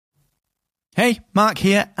Hey, Mark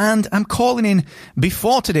here, and I'm calling in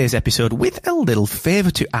before today's episode with a little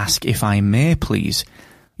favour to ask, if I may, please.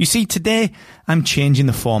 You see, today I'm changing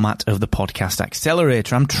the format of the Podcast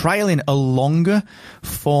Accelerator. I'm trialling a longer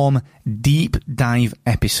form deep dive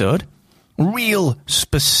episode, real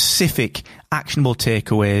specific actionable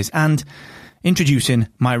takeaways, and introducing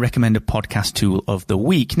my recommended podcast tool of the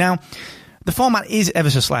week. Now, the format is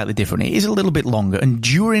ever so slightly different. It is a little bit longer, and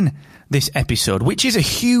during this episode, which is a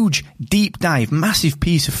huge, deep dive, massive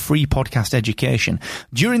piece of free podcast education,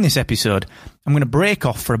 during this episode, I'm going to break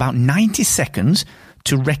off for about 90 seconds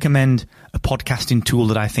to recommend a podcasting tool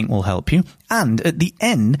that I think will help you. And at the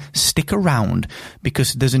end, stick around,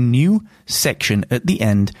 because there's a new section at the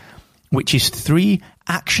end, which is 3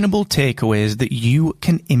 actionable takeaways that you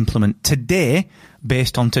can implement today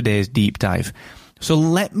based on today's deep dive. So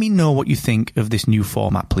let me know what you think of this new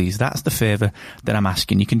format, please. That's the favour that I'm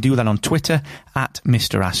asking. You can do that on Twitter at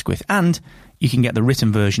Mr. Asquith, and you can get the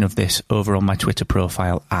written version of this over on my Twitter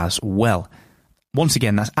profile as well. Once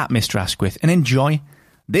again, that's at Mr. Asquith, and enjoy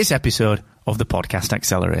this episode of the Podcast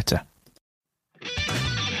Accelerator.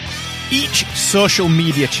 Each social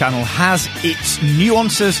media channel has its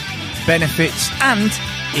nuances, benefits, and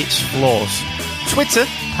its flaws. Twitter,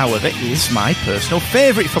 however, is my personal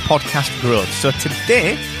favourite for podcast growth. So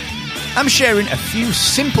today, I'm sharing a few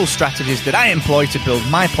simple strategies that I employ to build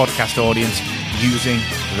my podcast audience using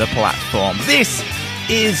the platform. This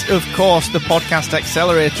is, of course, the Podcast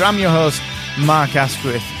Accelerator. I'm your host, Mark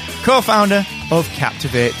Asquith, co-founder of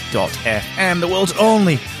Captivate.fm, the world's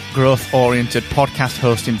only growth-oriented podcast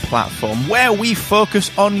hosting platform, where we focus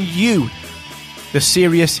on you, the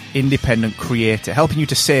serious independent creator, helping you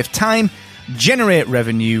to save time, generate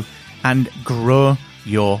revenue, and grow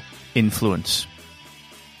your influence.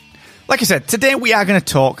 Like I said, today we are going to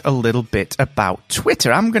talk a little bit about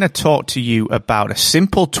Twitter. I'm going to talk to you about a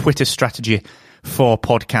simple Twitter strategy for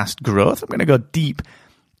podcast growth. I'm going to go deep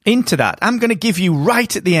into that. I'm going to give you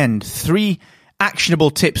right at the end 3 actionable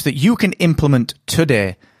tips that you can implement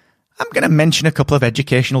today. I'm going to mention a couple of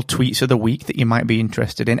educational tweets of the week that you might be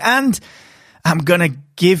interested in, and I'm going to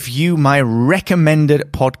give you my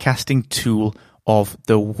recommended podcasting tool of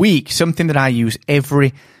the week, something that I use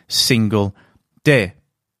every single day.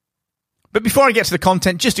 But before I get to the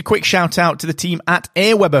content, just a quick shout out to the team at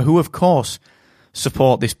Aweber, who, of course,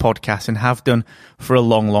 support this podcast and have done for a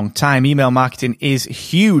long, long time. Email marketing is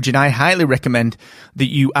huge, and I highly recommend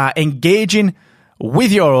that you are engaging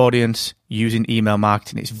with your audience using email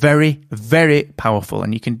marketing. It's very, very powerful,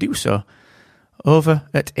 and you can do so over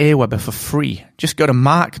at Aweber for free. Just go to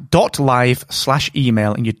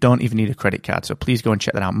mark.live/email, and you don't even need a credit card. So please go and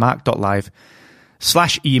check that out.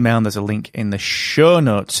 mark.live/email, and there's a link in the show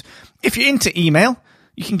notes. If you're into email,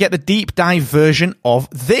 you can get the deep dive version of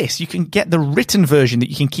this. You can get the written version that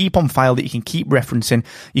you can keep on file, that you can keep referencing,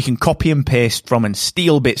 you can copy and paste from and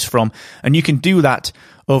steal bits from, and you can do that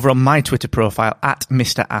over on my Twitter profile at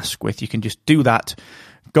Mr. Asquith. You can just do that.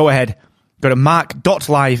 Go ahead. Go to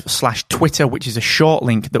mark.live/Twitter, which is a short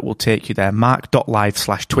link that will take you there,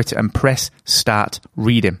 mark.live/Twitter, and press start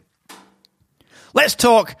reading. Let's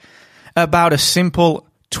talk about a simple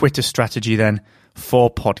Twitter strategy then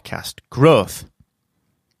for podcast growth.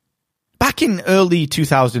 Back in early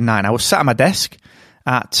 2009, I was sat at my desk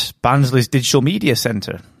at Barnsley's Digital Media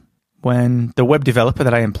Centre when the web developer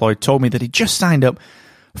that I employed told me that he'd just signed up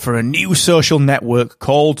for a new social network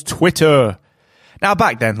called Twitter. Now,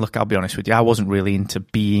 back then, look, I'll be honest with you, I wasn't really into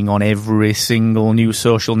being on every single new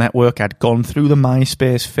social network. I'd gone through the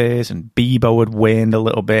MySpace phase, and Bebo had waned a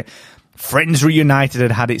little bit. Friends Reunited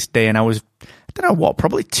had had its day, and I was,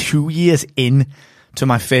 probably 2 years in to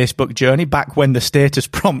my Facebook journey, back when the status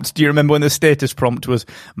prompt, do you remember when the status prompt was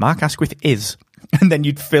Mark Asquith is, and then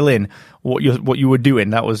you'd fill in what you were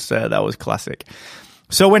doing? That was classic.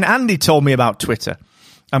 So when Andy told me about Twitter,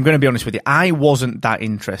 I'm going to be honest with you, I wasn't that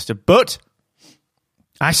interested, but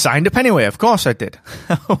I signed up anyway. Of course I did.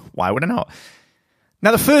 Why would I not?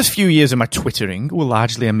 Now, the first few years of my Twittering were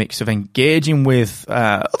largely a mix of engaging with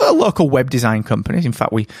other local web design companies. In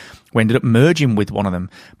fact, we ended up merging with one of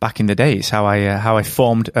them back in the days, how I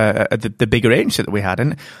formed the bigger agency that we had.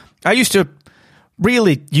 And I used to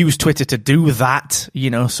really use Twitter to do that,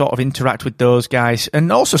 sort of interact with those guys,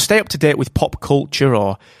 and also stay up to date with pop culture,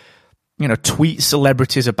 or, tweet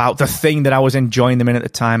celebrities about the thing that I was enjoying them in at the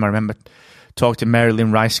time. I remember talked to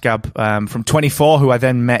Marilyn Ricegab from 24, who I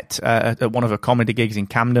then met at one of her comedy gigs in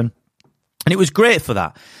Camden. And it was great for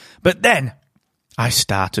that. But then I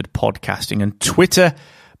started podcasting, and Twitter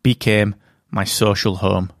became my social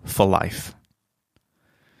home for life.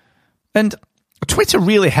 And Twitter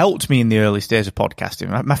really helped me in the early stage of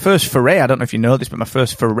podcasting. My first foray, I don't know if you know this, but my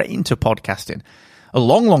first foray into podcasting a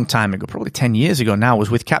long, long time ago, probably 10 years ago now, was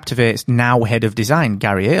with Captivate's now head of design,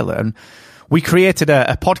 Gary Ayler. And we created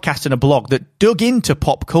a podcast and a blog that dug into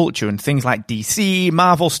pop culture and things like DC,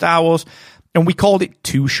 Marvel, Star Wars, and we called it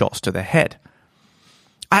Two Shots to the Head.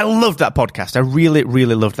 I loved that podcast. I really,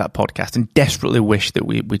 really loved that podcast and desperately wish that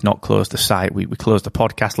we'd not closed the site. We closed the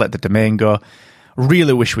podcast, let the domain go.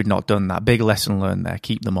 Really wish we'd not done that. Big lesson learned there.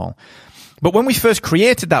 Keep them all. But when we first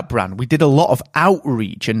created that brand, we did a lot of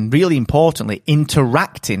outreach and, really importantly,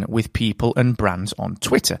 interacting with people and brands on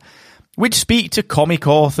Twitter. We'd speak to comic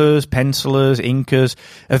authors, pencilers, inkers,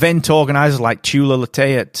 event organizers like Tula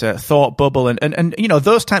Latte at Thought Bubble and you know,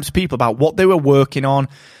 those types of people about what they were working on,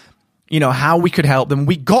 you know, how we could help them.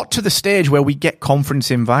 We got to the stage where we get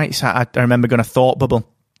conference invites. I remember going to Thought Bubble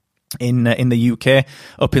in the UK,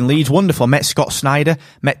 up in Leeds. Wonderful. Met Scott Snyder,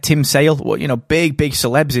 met Tim Sale, you know, big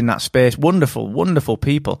celebs in that space. Wonderful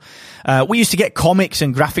people. We used to get comics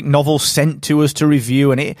and graphic novels sent to us to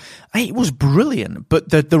review, and it was brilliant. But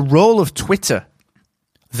the role of Twitter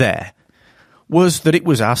there was that it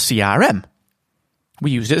was our CRM.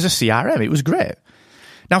 We used it as a CRM. It was great.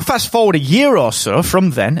 Now, fast forward a year or so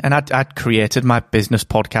from then, and I'd created my business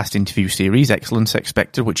podcast interview series, Excellence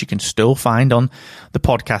Expected, which you can still find on the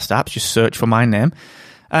podcast apps. Just search for my name.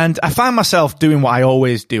 And I find myself doing what I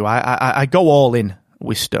always do. I go all in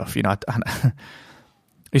with stuff, you know.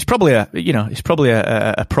 It's probably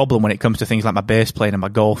a problem when it comes to things like my bass playing and my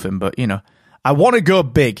golfing, but, you know, I want to go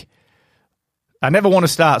big. I never want to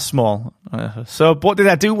start small. So what did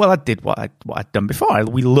I do? Well, I did what I'd done before.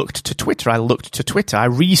 We looked to Twitter. I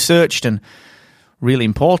researched and, really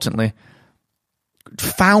importantly,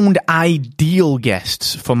 found ideal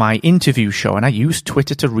guests for my interview show. And I used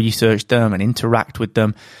Twitter to research them and interact with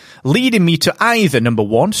them, leading me to either, number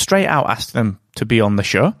one, straight out ask them to be on the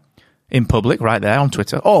show in public right there on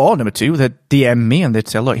Twitter. Or, number two, they'd DM me and they'd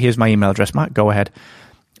say, look, here's my email address, Matt. Go ahead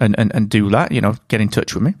and do that, you know, get in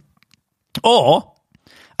touch with me. Or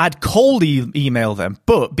I'd cold email them,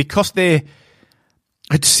 but because they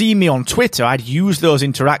had seen me on Twitter, I'd use those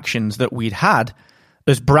interactions that we'd had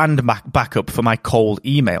as brand backup for my cold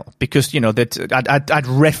email. Because, you know, I'd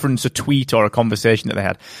reference a tweet or a conversation that they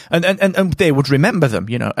had, and they would remember them,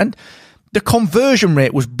 you know. And the conversion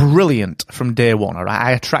rate was brilliant from day one. All right,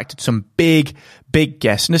 I attracted some big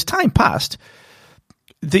guests, and as time passed,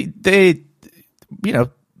 they you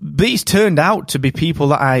know, these turned out to be people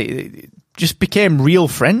that I just became real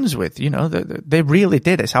friends with, you know. They really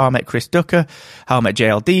did. It's how I met Chris Ducker, how I met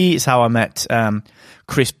JLD, it's how I met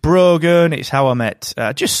Chris Brogan, it's how I met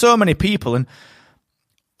just so many people. And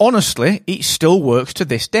honestly, it still works to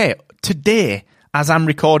this day. Today, as I'm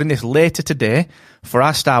recording this later today, for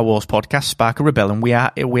our Star Wars podcast, Spark of Rebellion, we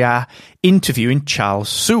are interviewing Charles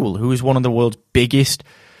Soule, who is one of the world's biggest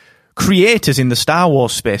creators in the Star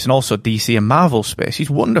Wars space and also DC and Marvel space. He's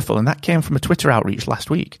wonderful, and that came from a Twitter outreach last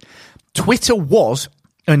week. Twitter was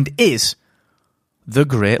and is the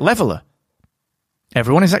great leveler.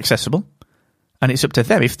 Everyone is accessible, and it's up to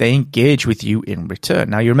them if they engage with you in return.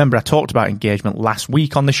 Now, you remember I talked about engagement last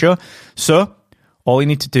week on the show, so all you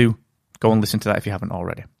need to do, go and listen to that if you haven't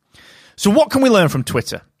already. So what can we learn from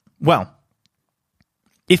Twitter? Well,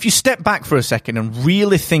 if you step back for a second and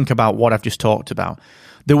really think about what I've just talked about,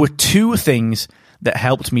 there were two things that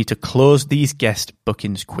helped me to close these guest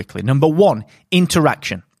bookings quickly. Number one,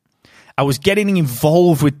 interaction. I was getting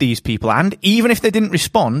involved with these people, and even if they didn't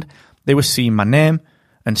respond, they were seeing my name,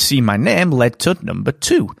 and seeing my name led to number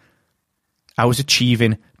two. I was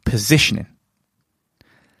achieving positioning.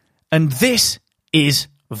 And this is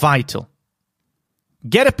vital.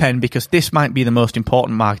 Get a pen, because this might be the most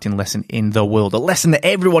important marketing lesson in the world, a lesson that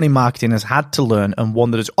everyone in marketing has had to learn, and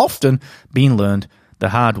one that has often been learned the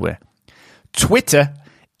hard way. Twitter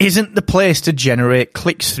isn't the place to generate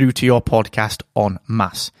clicks through to your podcast en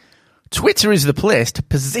masse. Twitter is the place to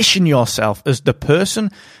position yourself as the person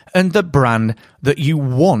and the brand that you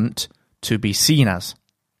want to be seen as.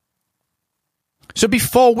 So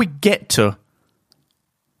before we get to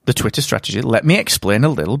the Twitter strategy, let me explain a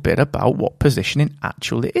little bit about what positioning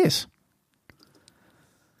actually is.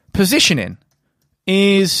 Positioning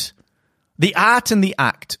is the art and the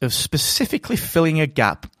act of specifically filling a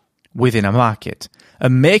gap within a market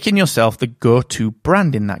and making yourself the go-to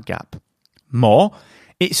brand in that gap. More,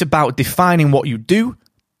 it's about defining what you do,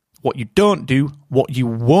 what you don't do, what you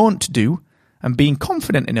won't do, and being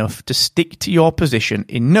confident enough to stick to your position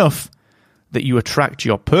enough that you attract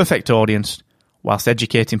your perfect audience whilst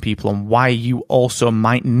educating people on why you also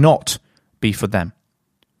might not be for them.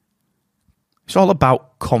 It's all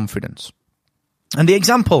about confidence. And the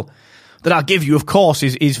example that I'll give you, of course,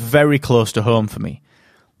 is very close to home for me.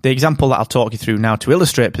 The example that I'll talk you through now to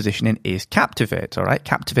illustrate positioning is Captivate, all right?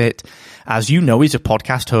 Captivate, as you know, is a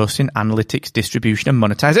podcast hosting, analytics, distribution, and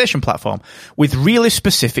monetization platform with really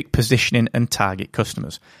specific positioning and target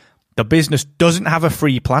customers. The business doesn't have a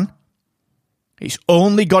free plan. It's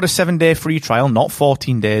only got a 7-day free trial, not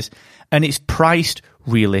 14 days, and it's priced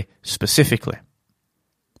really specifically.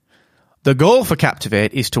 The goal for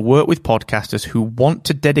Captivate is to work with podcasters who want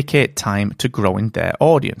to dedicate time to growing their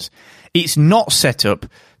audience. It's not set up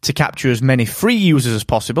to capture as many free users as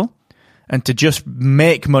possible and to just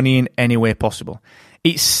make money in any way possible.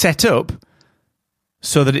 It's set up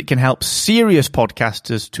so that it can help serious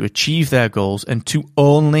podcasters to achieve their goals and to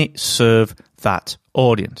only serve that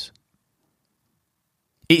audience.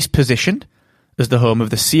 It's positioned as the home of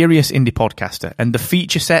the serious indie podcaster, and the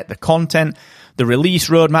feature set, the content, the release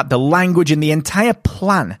roadmap, the language, and the entire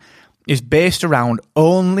plan is based around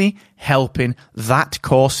only helping that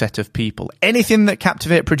core set of people. Anything that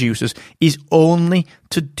Captivate produces is only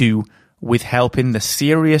to do with helping the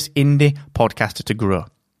serious indie podcaster to grow.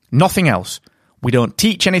 Nothing else. We don't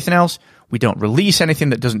teach anything else. We don't release anything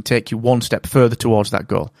that doesn't take you one step further towards that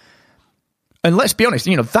goal. And let's be honest,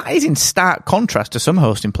 that is in stark contrast to some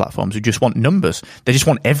hosting platforms who just want numbers. They just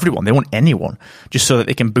want everyone. They want anyone, just so that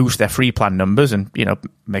they can boost their free plan numbers and,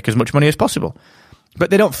 make as much money as possible.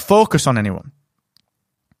 But they don't focus on anyone.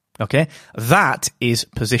 Okay? That is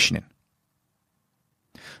positioning.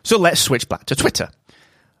 So let's switch back to Twitter.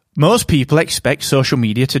 Most people expect social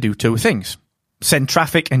media to do two things: send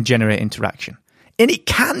traffic and generate interaction. And it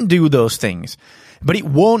can do those things, but it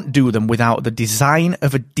won't do them without the design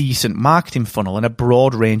of a decent marketing funnel and a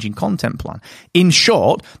broad-ranging content plan. In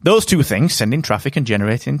short, those two things, sending traffic and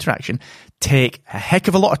generating interaction, take a heck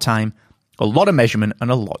of a lot of time, a lot of measurement,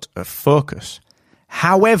 and a lot of focus.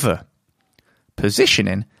 However,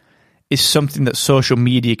 positioning is something that social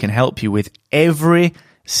media can help you with every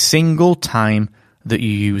single time that you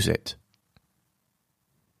use it.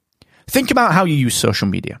 Think about how you use social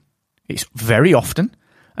media. It's very often,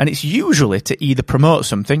 and it's usually to either promote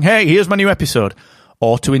something, hey, here's my new episode,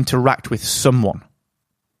 or to interact with someone.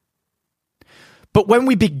 But when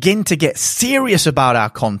we begin to get serious about our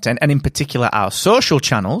content, and in particular our social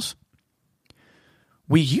channels,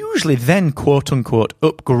 we usually then, quote-unquote,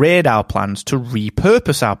 upgrade our plans to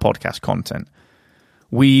repurpose our podcast content.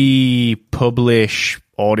 We publish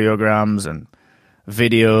audiograms and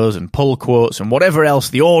videos and pull quotes and whatever else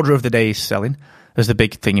the order of the day is selling as the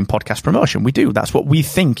big thing in podcast promotion. We do. That's what we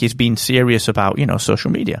think is being serious about,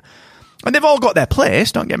 social media. And they've all got their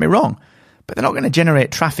place, don't get me wrong, but they're not going to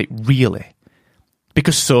generate traffic really,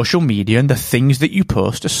 because social media and the things that you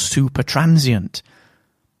post are super transient.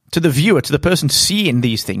 To the viewer, to the person seeing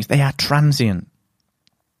these things, they are transient.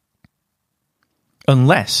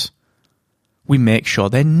 Unless we make sure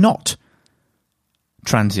they're not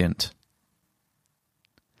transient.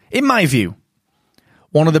 In my view,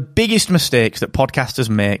 one of the biggest mistakes that podcasters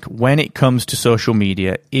make when it comes to social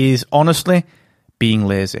media is honestly being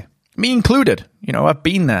lazy. Me included. I've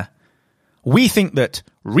been there. We think that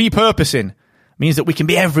repurposing means that we can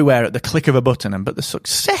be everywhere at the click of a button, but the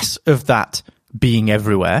success of that being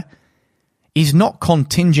everywhere is not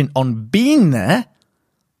contingent on being there.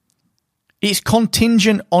 It's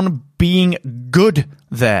contingent on being good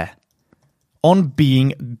there. On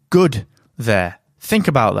being good there. Think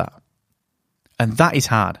about that. And that is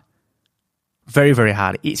hard. Very, very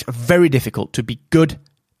hard. It's very difficult to be good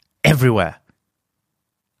everywhere.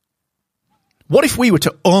 What if we were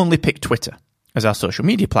to only pick Twitter as our social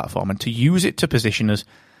media platform and to use it to position us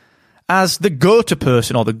as the go-to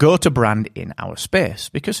person or the go-to brand in our space?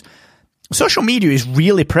 Because social media is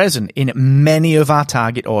really present in many of our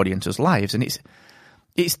target audiences' lives, and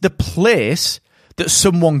it's the place that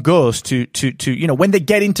someone goes to when they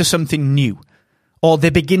get into something new, or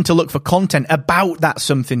they begin to look for content about that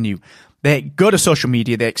something new. They go to social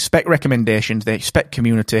media, they expect recommendations, they expect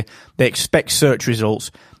community, they expect search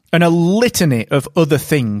results, and a litany of other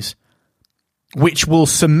things which will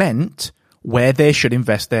cement where they should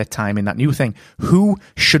invest their time in that new thing. Who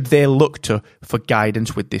should they look to for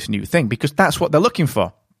guidance with this new thing? Because that's what they're looking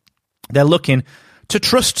for. They're looking to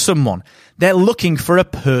trust someone. They're looking for a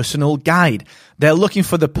personal guide. They're looking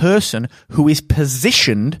for the person who is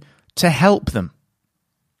positioned to help them.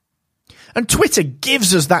 And Twitter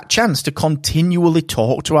gives us that chance to continually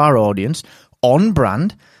talk to our audience on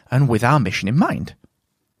brand and with our mission in mind.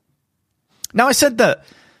 Now, I said that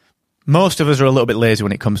most of us are a little bit lazy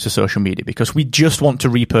when it comes to social media because we just want to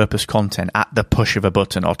repurpose content at the push of a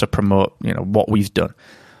button or to promote, what we've done.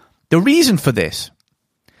 The reason for this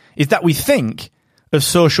is that we think of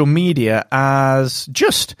social media as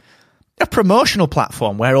just a promotional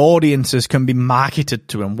platform where audiences can be marketed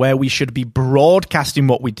to and where we should be broadcasting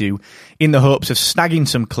what we do in the hopes of snagging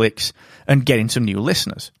some clicks and getting some new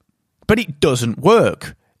listeners. But it doesn't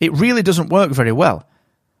work. It really doesn't work very well.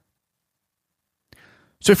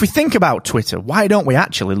 So if we think about Twitter, why don't we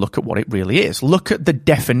actually look at what it really is? Look at the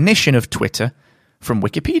definition of Twitter from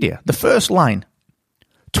Wikipedia. The first line: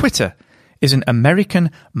 Twitter is an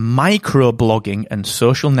American microblogging and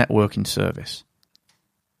social networking service.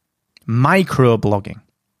 Microblogging.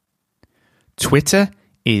 Twitter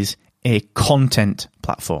is a content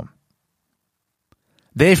platform.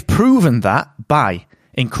 They've proven that by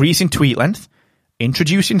increasing tweet length,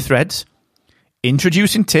 introducing threads,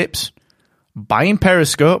 introducing tips, buying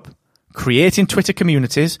Periscope, creating Twitter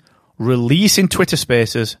communities, releasing Twitter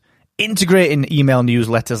Spaces, integrating email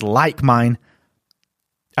newsletters like mine,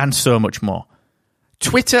 and so much more.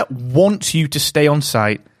 Twitter wants you to stay on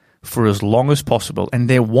site for as long as possible, and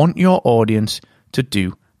they want your audience to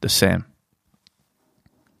do the same.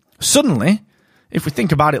 Suddenly, if we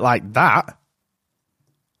think about it like that,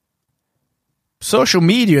 social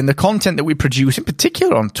media and the content that we produce, in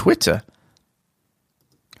particular on Twitter,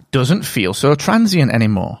 doesn't feel so transient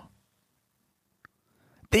anymore.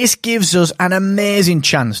 This gives us an amazing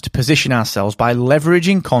chance to position ourselves by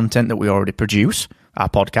leveraging content that we already produce, our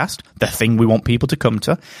podcast, the thing we want people to come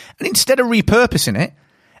to, and instead of repurposing it,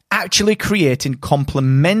 actually creating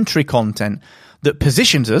complementary content that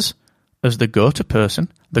positions us as the go-to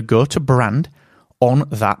person, the go-to brand on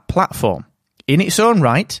that platform in its own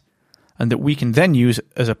right, and that we can then use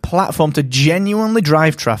as a platform to genuinely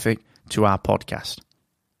drive traffic to our podcast.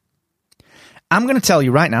 I'm going to tell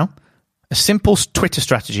you right now a simple Twitter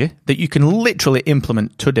strategy that you can literally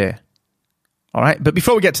implement today. All right, but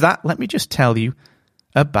before we get to that, let me just tell you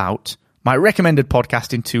about my recommended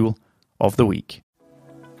podcasting tool of the week.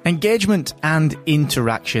 Engagement and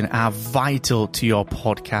interaction are vital to your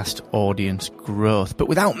podcast audience growth, but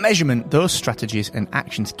without measurement, those strategies and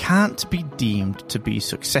actions can't be deemed to be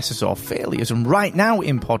successes or failures. And right now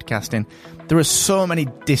in podcasting, there are so many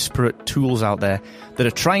disparate tools out there that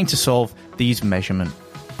are trying to solve these measurement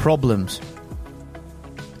problems.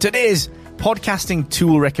 Today's podcasting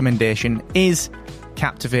tool recommendation is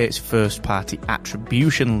Captivate's first-party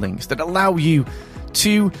attribution links that allow you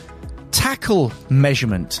to tackle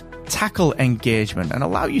measurement, tackle engagement, and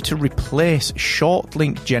allow you to replace short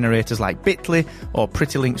link generators like Bitly or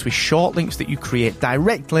Pretty Links with short links that you create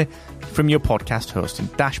directly from your podcast hosting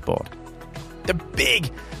dashboard. The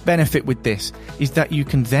big benefit with this is that you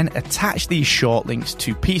can then attach these short links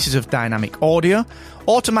to pieces of dynamic audio,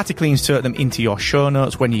 automatically insert them into your show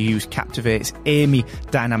notes when you use Captivate's AMI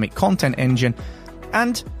dynamic content engine,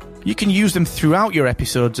 and you can use them throughout your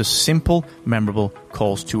episodes as simple, memorable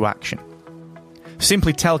calls to action.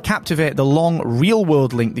 Simply tell Captivate the long,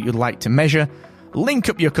 real-world link that you'd like to measure, link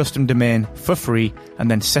up your custom domain for free,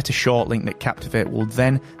 and then set a short link that Captivate will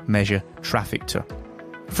then measure traffic to.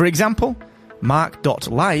 For example,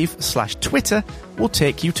 mark.live/Twitter will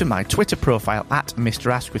take you to my Twitter profile at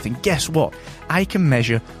Mr. Asquith, and guess what? I can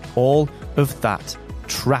measure all of that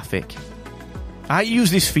traffic. I use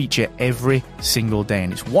this feature every single day,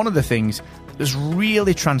 and it's one of the things that has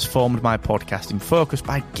really transformed my podcasting focus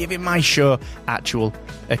by giving my show actual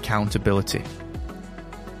accountability.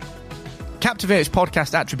 Captivate's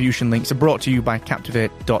podcast attribution links are brought to you by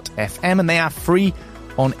Captivate.fm, and they are free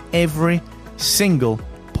on every single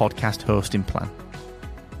podcast hosting plan.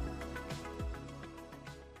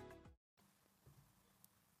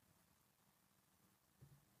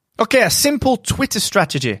 Okay, a simple Twitter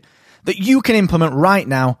strategy that you can implement right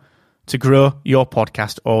now to grow your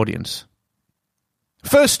podcast audience.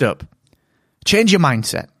 First up, change your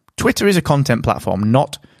mindset. Twitter is a content platform,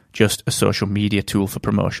 not just a social media tool for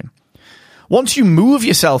promotion. Once you move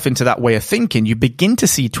yourself into that way of thinking, you begin to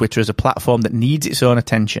see Twitter as a platform that needs its own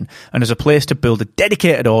attention and as a place to build a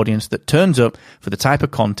dedicated audience that turns up for the type of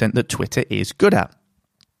content that Twitter is good at.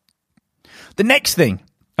 The next thing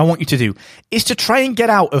I want you to do is to try and get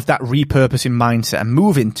out of that repurposing mindset and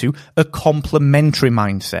move into a complementary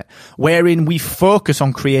mindset, wherein we focus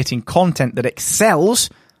on creating content that excels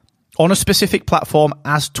on a specific platform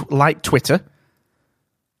like Twitter,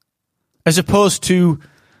 as opposed to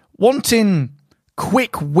wanting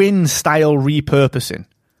quick win style repurposing.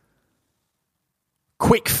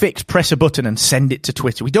 Quick fix, press a button and send it to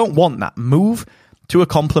Twitter. We don't want that. Move to a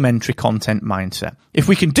complementary content mindset. If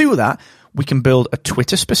we can do that, we can build a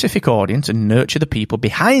Twitter-specific audience and nurture the people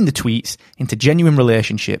behind the tweets into genuine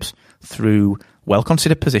relationships through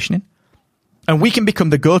well-considered positioning. And we can become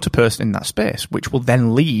the go-to person in that space, which will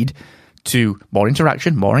then lead to more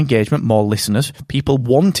interaction, more engagement, more listeners, people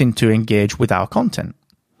wanting to engage with our content.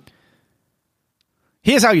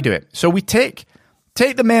 Here's how you do it. So we take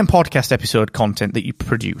the main podcast episode content that you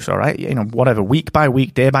produce, all right? Whatever, week by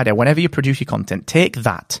week, day by day, whenever you produce your content, take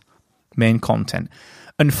that main content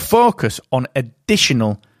and focus on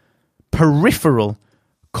additional peripheral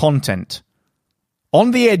content on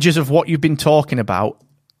the edges of what you've been talking about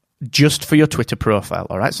just for your Twitter profile,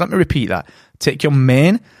 all right? So let me repeat that. Take your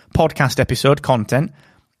main podcast episode content,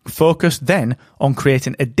 focus then on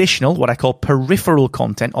creating additional, what I call peripheral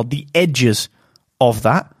content, or the edges of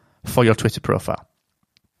that for your Twitter profile.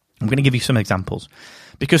 I'm going to give you some examples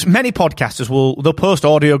because many podcasters they'll post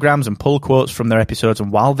audiograms and pull quotes from their episodes,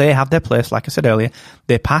 and while they have their place, like I said earlier,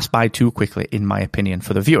 they pass by too quickly, in my opinion,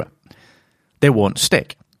 for the viewer. They won't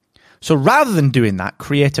stick. So rather than doing that,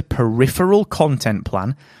 create a peripheral content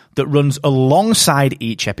plan that runs alongside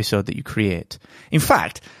each episode that you create. In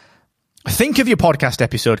fact, think of your podcast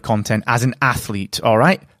episode content as an athlete, all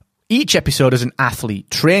right? Each episode is an athlete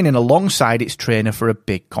training alongside its trainer for a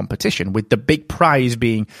big competition, with the big prize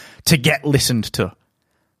being to get listened to.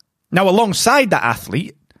 Now, alongside that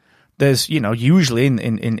athlete, there's, usually in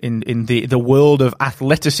the world of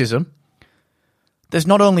athleticism, there's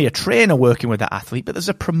not only a trainer working with that athlete, but there's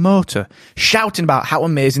a promoter shouting about how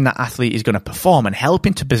amazing that athlete is going to perform and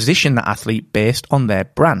helping to position that athlete based on their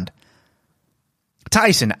brand.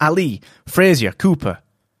 Tyson, Ali, Frazier, Cooper,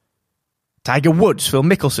 Tiger Woods, Phil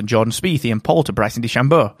Mickelson, Jordan Spieth, Ian Poulter, Bryson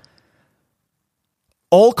DeChambeau.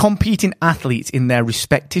 All competing athletes in their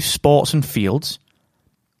respective sports and fields,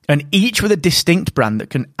 and each with a distinct brand that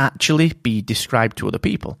can actually be described to other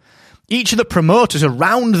people. Each of the promoters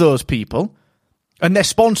around those people and their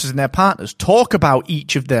sponsors and their partners talk about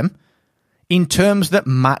each of them in terms that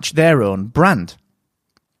match their own brand.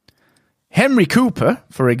 Henry Cooper,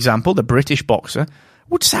 for example, the British boxer,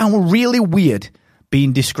 would sound really weird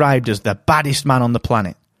being described as the baddest man on the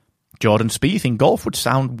planet. Jordan Spieth in golf would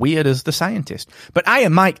sound weird as the scientist. But I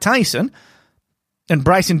am Mike Tyson and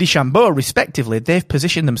Bryson DeChambeau, respectively, they've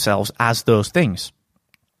positioned themselves as those things.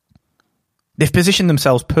 They've positioned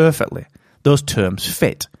themselves perfectly. Those terms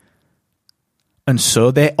fit. And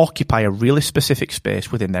so they occupy a really specific space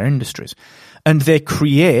within their industries. And they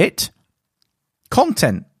create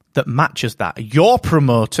content that matches that. Your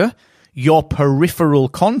promoter, your peripheral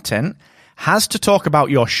content, has to talk about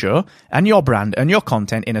your show and your brand and your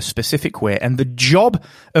content in a specific way. And the job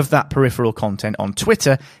of that peripheral content on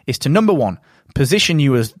Twitter is to, number one, position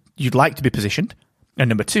you as you'd like to be positioned. And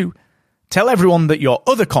number two, tell everyone that your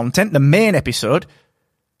other content, the main episode,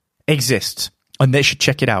 exists and they should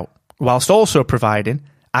check it out, whilst also providing,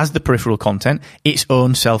 as the peripheral content, its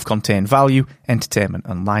own self-contained value, entertainment,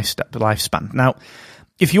 and lifespan. Now,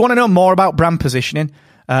 if you want to know more about brand positioning,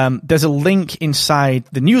 there's a link inside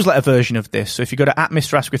the newsletter version of this. So if you go to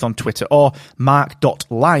 @MrAsquith on Twitter or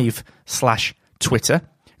mark.live/Twitter,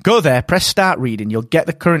 go there, press start reading. You'll get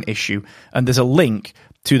the current issue. And there's a link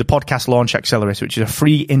to the Podcast Launch Accelerator, which is a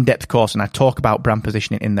free in-depth course. And I talk about brand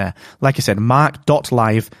positioning in there. Like I said,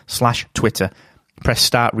 mark.live/Twitter. Press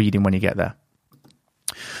start reading when you get there.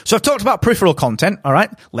 So I've talked about peripheral content. All right,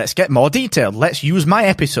 let's get more detailed. Let's use my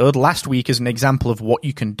episode last week as an example of what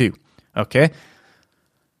you can do. Okay.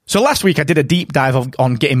 So last week I did a deep dive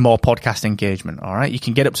on getting more podcast engagement, all right? You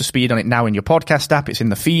can get up to speed on it now in your podcast app. It's in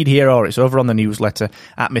the feed here or it's over on the newsletter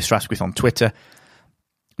 @MrAsquith on Twitter.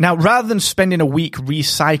 Now, rather than spending a week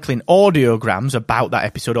recycling audiograms about that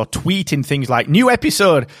episode or tweeting things like, new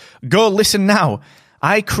episode, go listen now,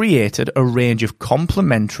 I created a range of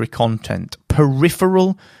complementary content,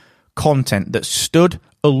 peripheral content that stood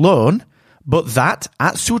alone, but that,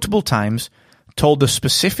 at suitable times, told the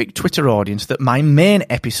specific Twitter audience that my main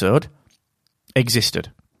episode existed.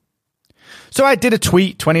 So I did a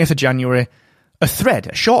tweet, 20th of January, a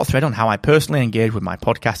short thread on how I personally engage with my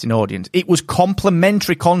podcasting audience. It was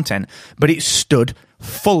complimentary content, but it stood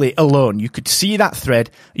fully alone. You could see that thread,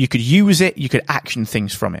 you could use it, you could action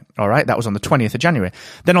things from it. All right, that was on the 20th of January.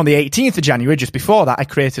 Then on the 18th of January, just before that, I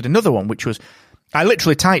created another one, which was, I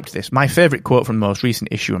literally typed this, my favorite quote from the most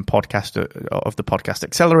recent issue and podcast of the Podcast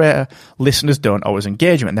Accelerator, listeners don't always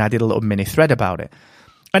engagement. And then I did a little mini thread about it.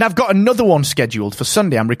 And I've got another one scheduled for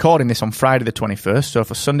Sunday. I'm recording this on Friday the 21st. So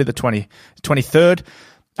for Sunday the 23rd,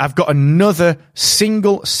 I've got another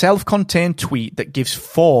single self-contained tweet that gives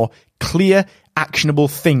 4 clear, actionable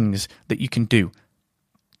things that you can do.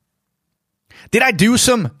 Did I do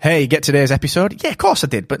some, hey, get today's episode? Yeah, of course I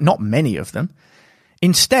did, but not many of them.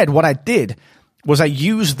 Instead, what I did was I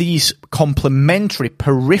used these complementary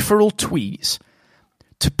peripheral tweets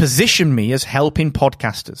to position me as helping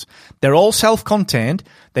podcasters. They're all self-contained.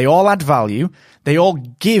 They all add value. They all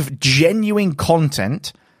give genuine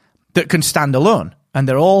content that can stand alone. And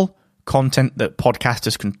they're all content that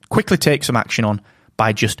podcasters can quickly take some action on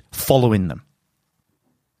by just following them.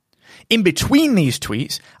 In between these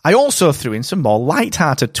tweets, I also threw in some more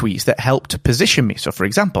light-hearted tweets that helped to position me. So, for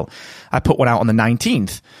example, I put one out on the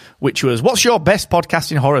 19th, which was, what's your best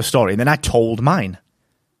podcasting horror story? And then I told mine.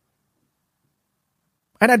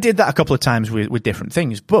 And I did that a couple of times with different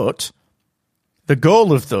things. But the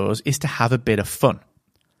goal of those is to have a bit of fun.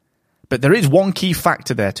 But there is one key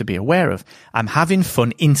factor there to be aware of. I'm having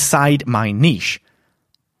fun inside my niche.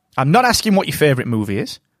 I'm not asking what your favourite movie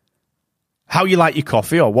is, how you like your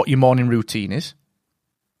coffee, or what your morning routine is.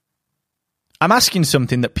 I'm asking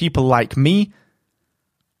something that people like me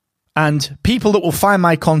and people that will find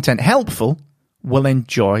my content helpful will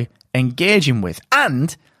enjoy engaging with.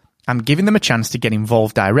 And I'm giving them a chance to get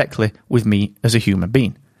involved directly with me as a human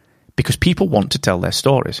being, because people want to tell their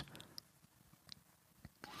stories.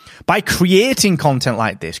 By creating content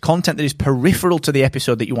like this, content that is peripheral to the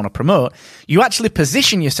episode that you want to promote, you actually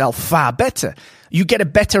position yourself far better. You get a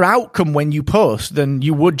better outcome when you post than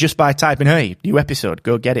you would just by typing, hey, new episode,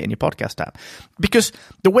 go get it in your podcast app. Because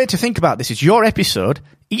the way to think about this is your episode,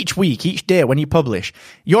 each week, each day when you publish,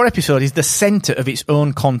 your episode is the center of its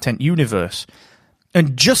own content universe.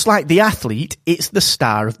 And just like the athlete, it's the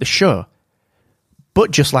star of the show.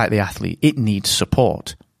 But just like the athlete, it needs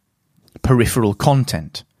support, peripheral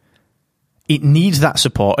content. It needs that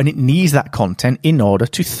support and it needs that content in order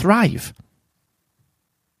to thrive.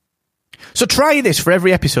 So try this for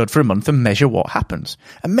every episode for a month and measure what happens.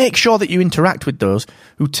 And make sure that you interact with those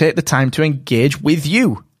who take the time to engage with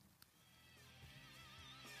you.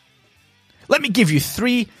 Let me give you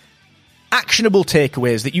 3 actionable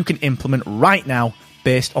takeaways that you can implement right now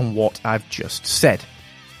based on what I've just said.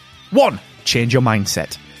 1. Change your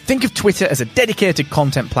mindset. Think of Twitter as a dedicated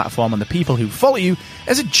content platform and the people who follow you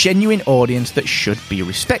as a genuine audience that should be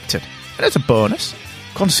respected. And as a bonus,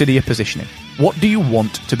 consider your positioning. What do you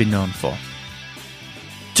want to be known for?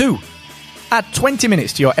 2. Add 20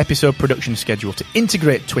 minutes to your episode production schedule to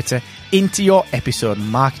integrate Twitter into your episode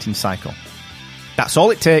marketing cycle. That's all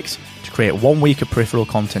it takes to create 1 week of peripheral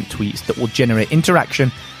content tweets that will generate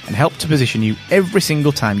interaction and help to position you every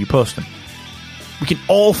single time you post them. We can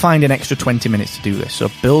all find an extra 20 minutes to do this, so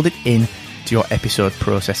build it in to your episode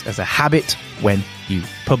process as a habit when you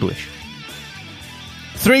publish.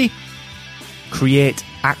 3. Create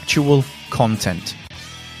actual content.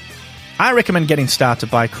 I recommend getting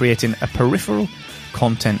started by creating a peripheral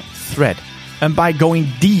content thread and by going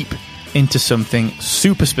deep into something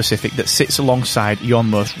super specific that sits alongside your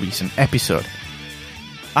most recent episode.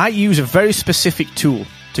 I use a very specific tool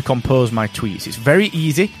to compose my tweets. It's very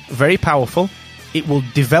easy, very powerful. It will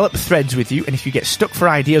develop threads with you, and if you get stuck for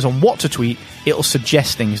ideas on what to tweet, it'll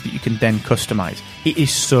suggest things that you can then customize. It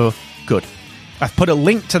is so good. I've put a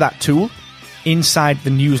link to that tool inside the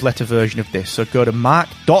newsletter version of this, so go to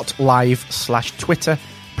mark.live/Twitter,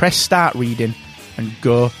 press start reading, and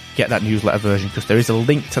go get that newsletter version, because there is a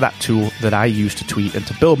link to that tool that I use to tweet and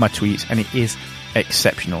to build my tweets, and it is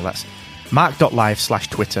exceptional. That's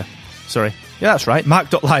mark.live/Twitter. Sorry. Yeah, that's right.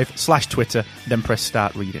 Mark.live/Twitter, then press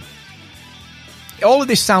start reading. All of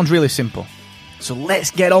this sounds really simple, so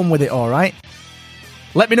let's get on with it, all right?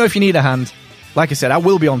 Let me know if you need a hand. Like I said, I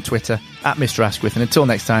will be on Twitter, @Mr. Asquith, and until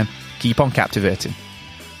next time, keep on captivating.